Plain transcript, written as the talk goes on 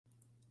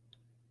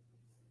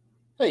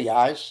Hey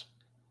guys,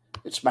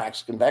 it's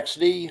Max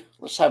Convexity.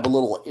 Let's have a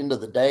little end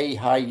of the day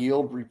high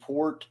yield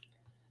report.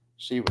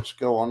 See what's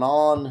going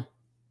on.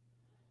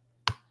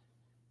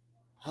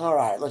 All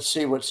right, let's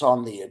see what's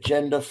on the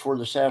agenda for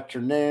this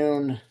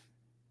afternoon.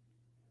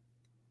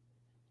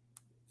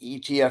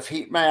 ETF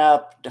heat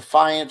map,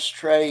 Defiance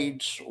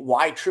trades,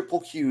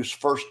 YQQQ's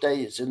first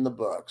day is in the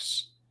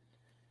books.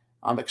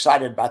 I'm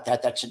excited about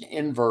that. That's an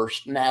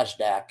inverse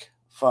NASDAQ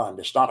fund.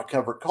 It's not a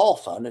covered call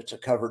fund. It's a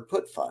covered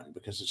put fund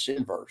because it's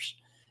inverse.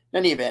 In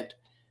any event,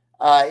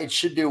 it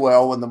should do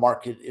well when the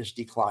market is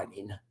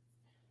declining,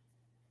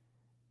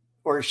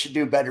 or it should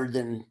do better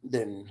than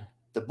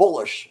the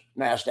bullish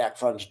NASDAQ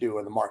funds do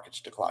when the market's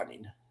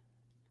declining.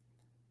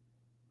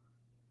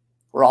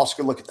 We're also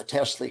going to look at the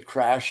Tesla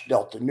crash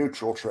delta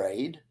neutral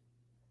trade,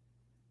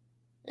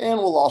 and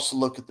we'll also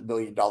look at the $1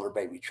 billion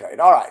baby trade.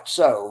 All right,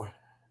 so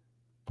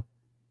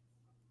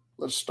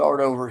let's start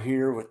over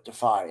here with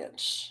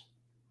Defiance.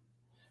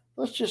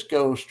 Let's just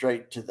go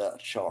straight to the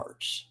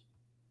charts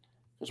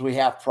because we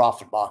have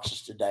profit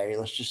boxes today.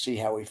 Let's just see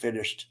how we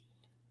finished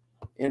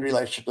in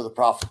relation to the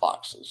profit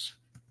boxes.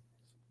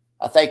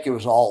 I think it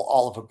was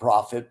all of a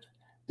profit.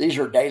 These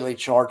are daily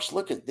charts.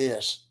 Look at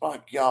this. My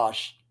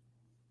gosh.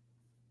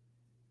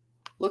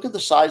 Look at the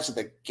size of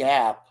the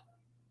gap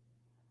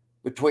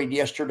between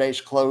yesterday's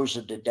close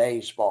and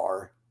today's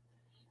bar.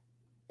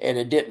 And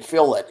it didn't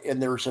fill it. And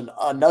there's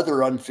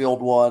another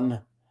unfilled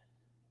one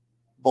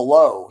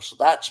below. So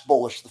that's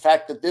bullish. The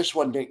fact that this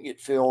one didn't get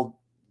filled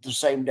the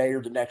same day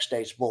or the next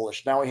day is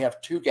bullish. Now we have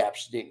two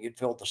gaps that didn't get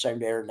filled the same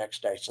day or the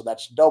next day. So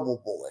that's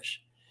double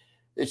bullish.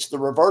 It's the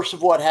reverse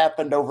of what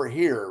happened over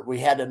here. We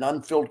had an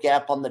unfilled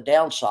gap on the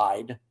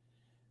downside,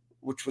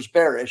 which was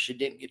bearish. It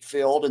didn't get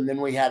filled. And then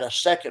we had a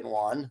second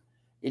one.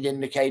 It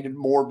indicated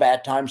more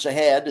bad times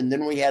ahead. And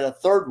then we had a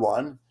third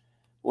one.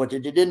 What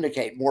did it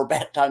indicate? More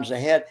bad times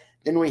ahead.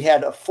 Then we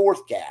had a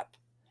fourth gap.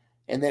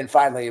 And then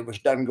finally it was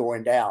done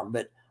going down.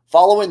 But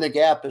following the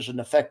gap is an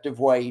effective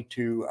way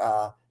to,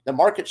 the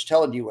market's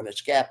telling you when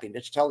it's gapping.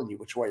 It's telling you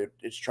which way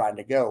it's trying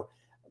to go.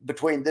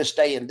 Between this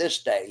day and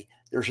this day,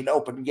 there's an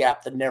open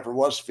gap that never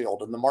was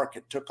filled, and the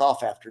market took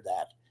off after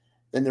that.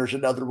 Then there's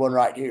another one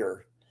right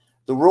here.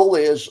 The rule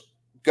is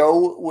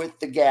go with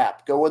the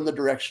gap, go in the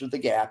direction of the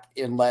gap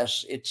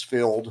unless it's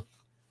filled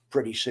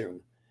pretty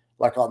soon,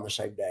 like on the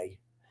same day.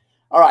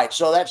 All right,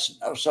 so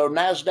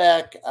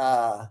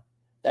NASDAQ,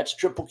 that's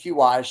triple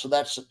QI, so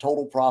that's the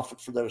total profit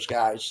for those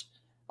guys.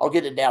 I'll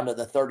get it down to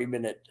the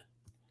 30-minute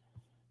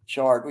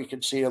chart. We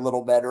can see a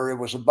little better. It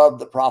was above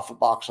the profit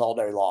box all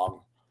day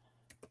long.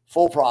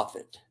 Full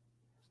profit.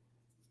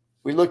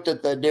 We looked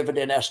at the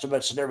dividend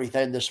estimates and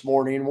everything this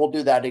morning. We'll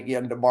do that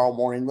again tomorrow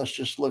morning. Let's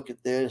just look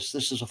at this.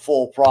 This is a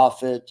full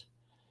profit.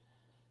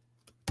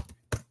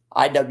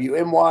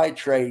 IWMY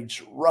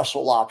trades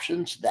Russell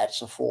options.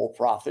 That's a full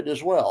profit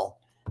as well.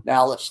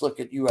 Now let's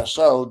look at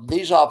USO.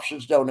 These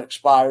options don't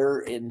expire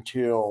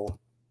until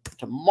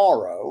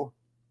tomorrow.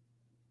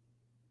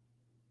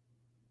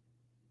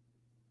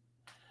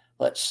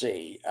 Let's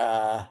see.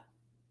 All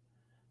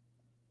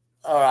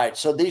right,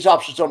 so these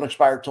options don't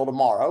expire until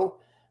tomorrow.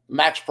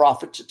 Max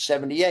profits at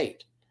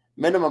 78.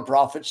 Minimum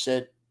profits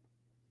at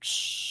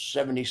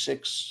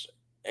 76.89,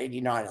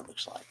 it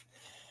looks like.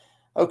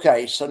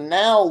 Okay, so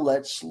now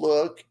let's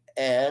look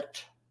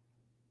at,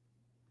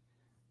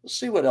 let's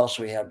see what else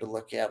we have to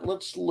look at.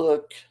 Let's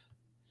look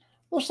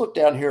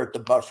down here at the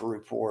buffer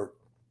report.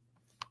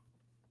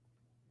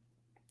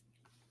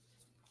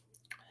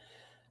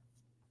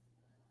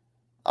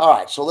 All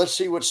right, so let's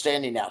see what's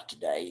standing out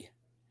today.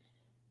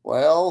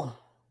 Well,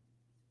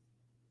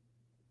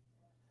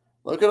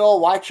 look at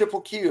all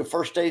YQQQ,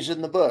 first day's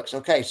in the books.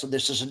 Okay, so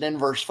this is an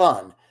inverse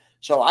fund.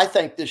 So I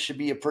think this should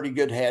be a pretty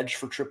good hedge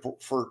for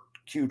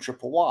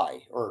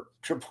QYY or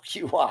triple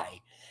QY.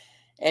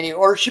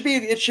 Or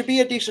it should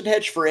be a decent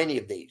hedge for any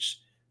of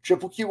these.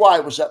 Triple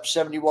QY was up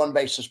 71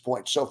 basis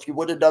points. So if you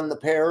would have done the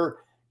pair,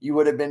 you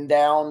would have been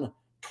down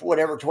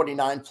whatever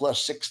 29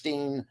 plus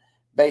 16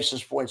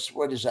 basis points.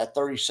 What is that?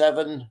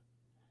 37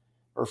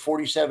 or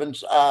 47?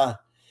 All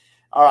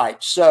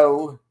right.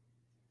 So,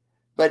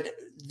 but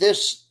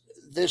this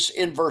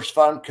inverse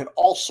fund could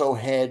also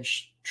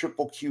hedge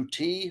triple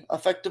QT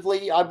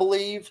effectively, I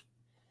believe,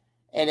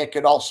 and it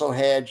could also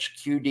hedge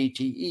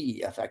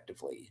QDTE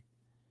effectively.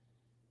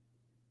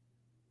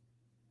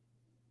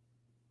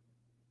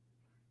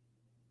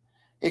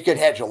 It could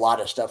hedge a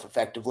lot of stuff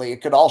effectively.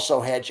 It could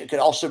also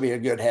be a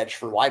good hedge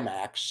for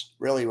YMAX,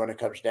 really, when it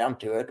comes down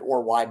to it,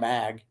 or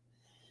YMAG.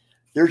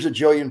 There's a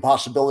jillion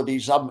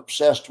possibilities. I'm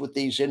obsessed with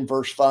these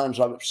inverse funds.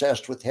 I'm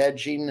obsessed with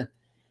hedging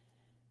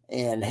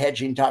and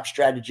hedging type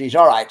strategies.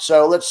 All right,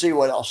 so let's see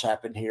what else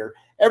happened here.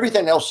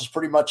 Everything else is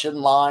pretty much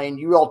in line.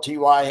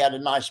 ULTY had a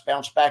nice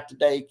bounce back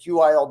today.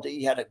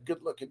 QILD had a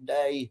good-looking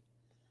day.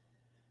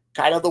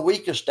 Kind of the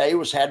weakest day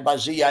was had by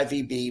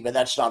ZIVB, but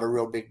that's not a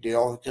real big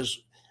deal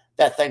because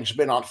that thing's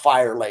been on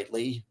fire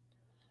lately.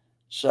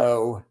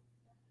 So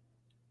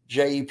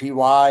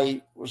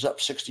JEPY was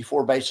up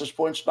 64 basis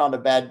points. Not a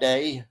bad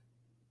day.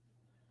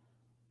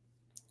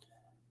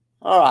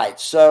 All right,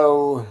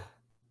 so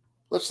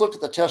Let's look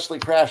at the Tesla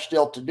crash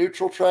delta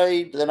neutral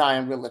trade. Then I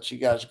am going to let you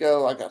guys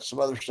go. I got some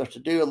other stuff to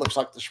do. It looks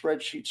like the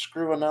spreadsheet's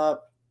screwing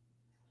up.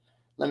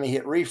 Let me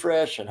hit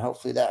refresh, and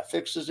hopefully that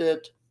fixes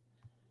it.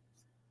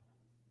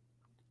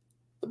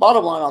 The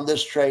bottom line on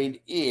this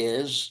trade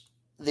is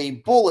the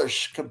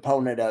bullish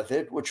component of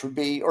it, which would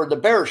be, or the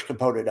bearish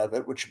component of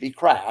it, which would be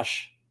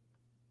crash,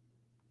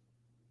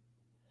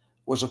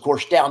 was of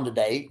course down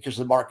today because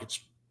the market's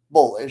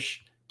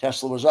bullish.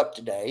 Tesla was up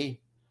today,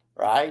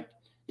 right?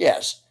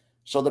 Yes.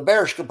 So the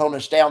bearish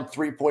component is down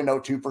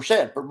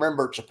 3.02%. But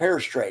remember, it's a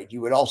pairs trade.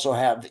 You would also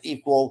have the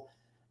equal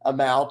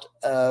amount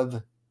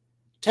of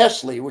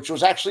Tesla, which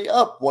was actually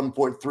up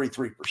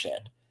 1.33%.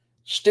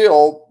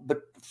 Still,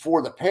 but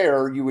for the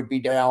pair, you would be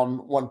down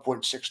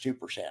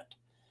 1.62%.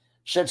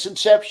 Since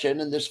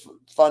inception, and this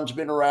fund's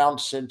been around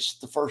since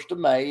the 1st of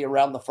May,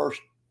 around the 1st,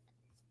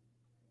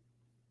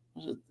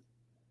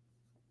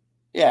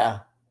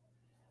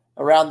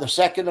 around the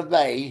 2nd of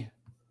May,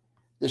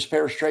 this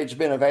pairs trade's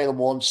been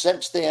available, and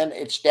since then,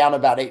 it's down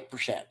about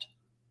 8%.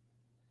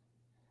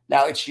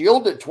 Now, it's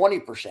yielded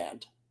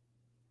 20%,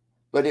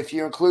 but if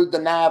you include the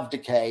NAV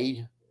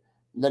decay,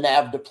 the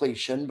NAV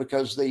depletion,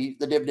 because the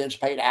dividends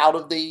paid out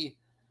of the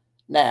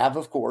NAV,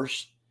 of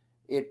course,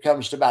 it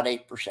comes to about 8%.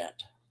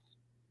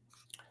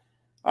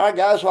 All right,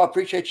 guys, well, I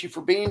appreciate you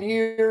for being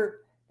here,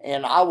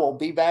 and I will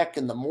be back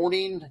in the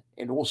morning,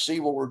 and we'll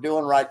see what we're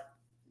doing right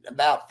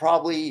about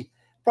probably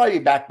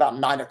back about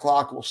 9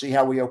 o'clock. We'll see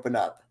how we open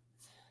up.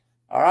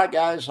 All right,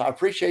 guys, I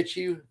appreciate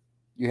you.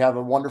 You have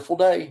a wonderful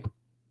day.